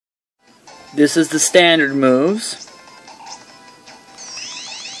This is the standard moves.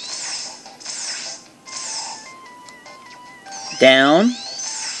 Down.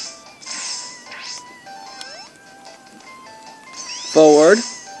 Forward.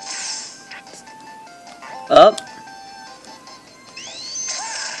 Up.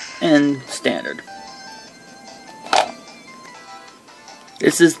 And standard.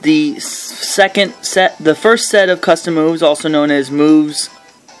 This is the first set of custom moves, also known as moves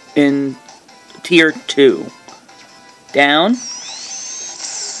in Tier 2. Down.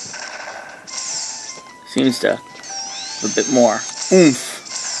 Seems to have a bit more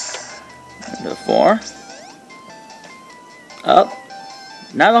oomph. Into 4. Up.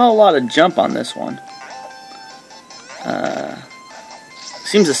 Not a whole lot of jump on this one.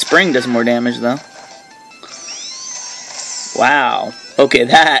 Seems the spring does more damage though. Wow. Okay,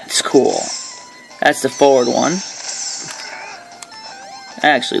 that's cool. That's the forward one.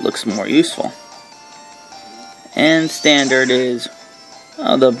 That actually looks more useful. And standard is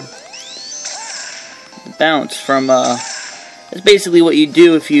the bounce from it's basically what you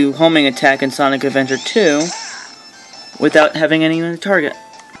do if you homing attack in Sonic Adventure 2 without having anyone to target.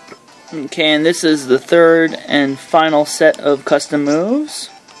 Okay, and this is the third and final set of custom moves.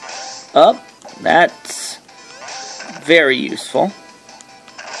 Up. That's very useful.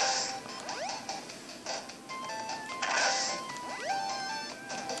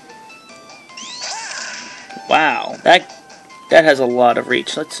 Wow, that has a lot of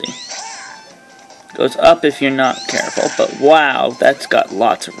reach. Let's see. Goes up if you're not careful, but wow, that's got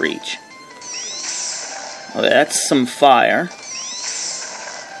lots of reach. Okay, that's some fire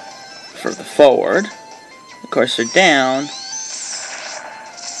for the forward. Of course, they're down.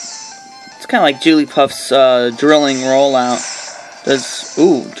 It's kind of like Jigglypuff's drilling rollout.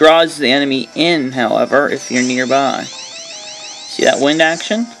 Draws the enemy in, however, if you're nearby. See that wind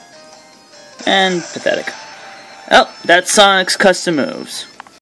action? And pathetic. Oh, that's Sonic's custom moves.